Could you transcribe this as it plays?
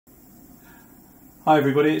Hi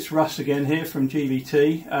everybody, it's Russ again here from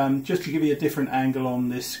GVT. Just to give you a different angle on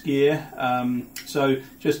this gear, so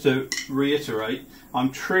just to reiterate,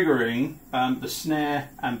 I'm triggering the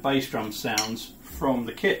snare and bass drum sounds from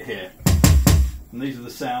the kit here. And these are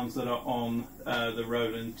the sounds that are on the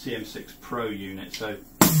Roland TM6 Pro unit. So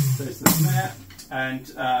there's the snare, and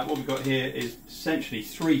what we've got here is essentially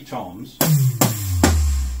 3 toms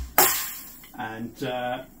and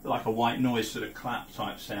like a white noise sort of clap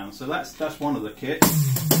type sound. So that's one of the kits.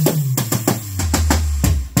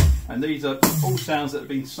 And these are all sounds that have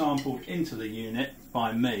been sampled into the unit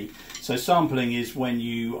by me. So sampling is when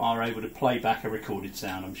you are able to play back a recorded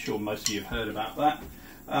sound. I'm sure most of you have heard about that.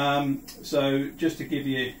 So just to give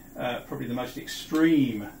you probably the most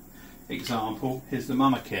extreme example, here's the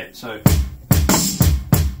Mama kit. So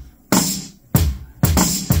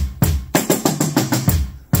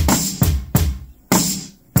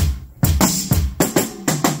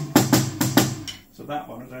that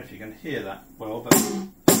one, I don't know if you can hear that well, but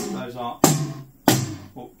those are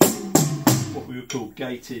what we would call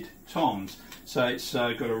gated toms. So it's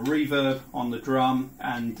got a reverb on the drum,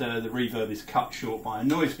 and the reverb is cut short by a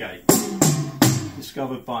noise gate,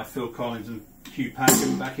 discovered by Phil Collins and Hugh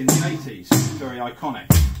Packen back in the 80s. Very iconic.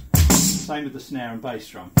 Same with the snare and bass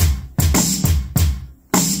drum.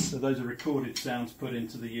 So those are recorded sounds put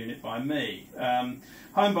into the unit by me. Home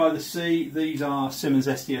by the Sea, these are Simmons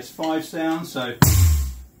SDS5 sounds. So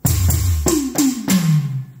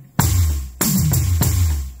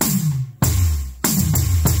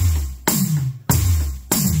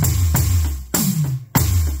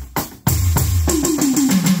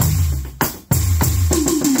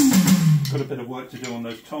got a bit of work to do on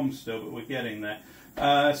those toms still, but we're getting there.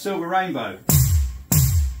 Silver Rainbow.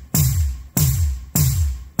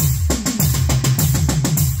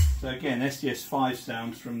 So again, SDS5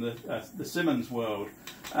 sounds from the Simmons world.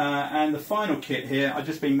 And the final kit here, I've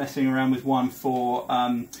just been messing around with one for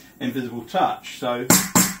Invisible Touch. So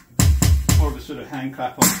more of a sort of hand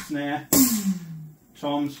clap on the snare,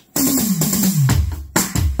 toms.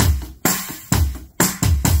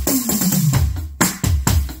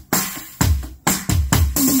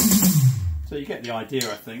 So you get the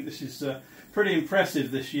idea, I think. This is pretty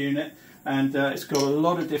impressive, this unit. And it's got a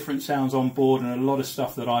lot of different sounds on board and a lot of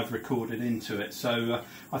stuff that I've recorded into it. So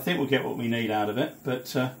I think we'll get what we need out of it,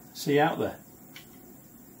 but see you out there.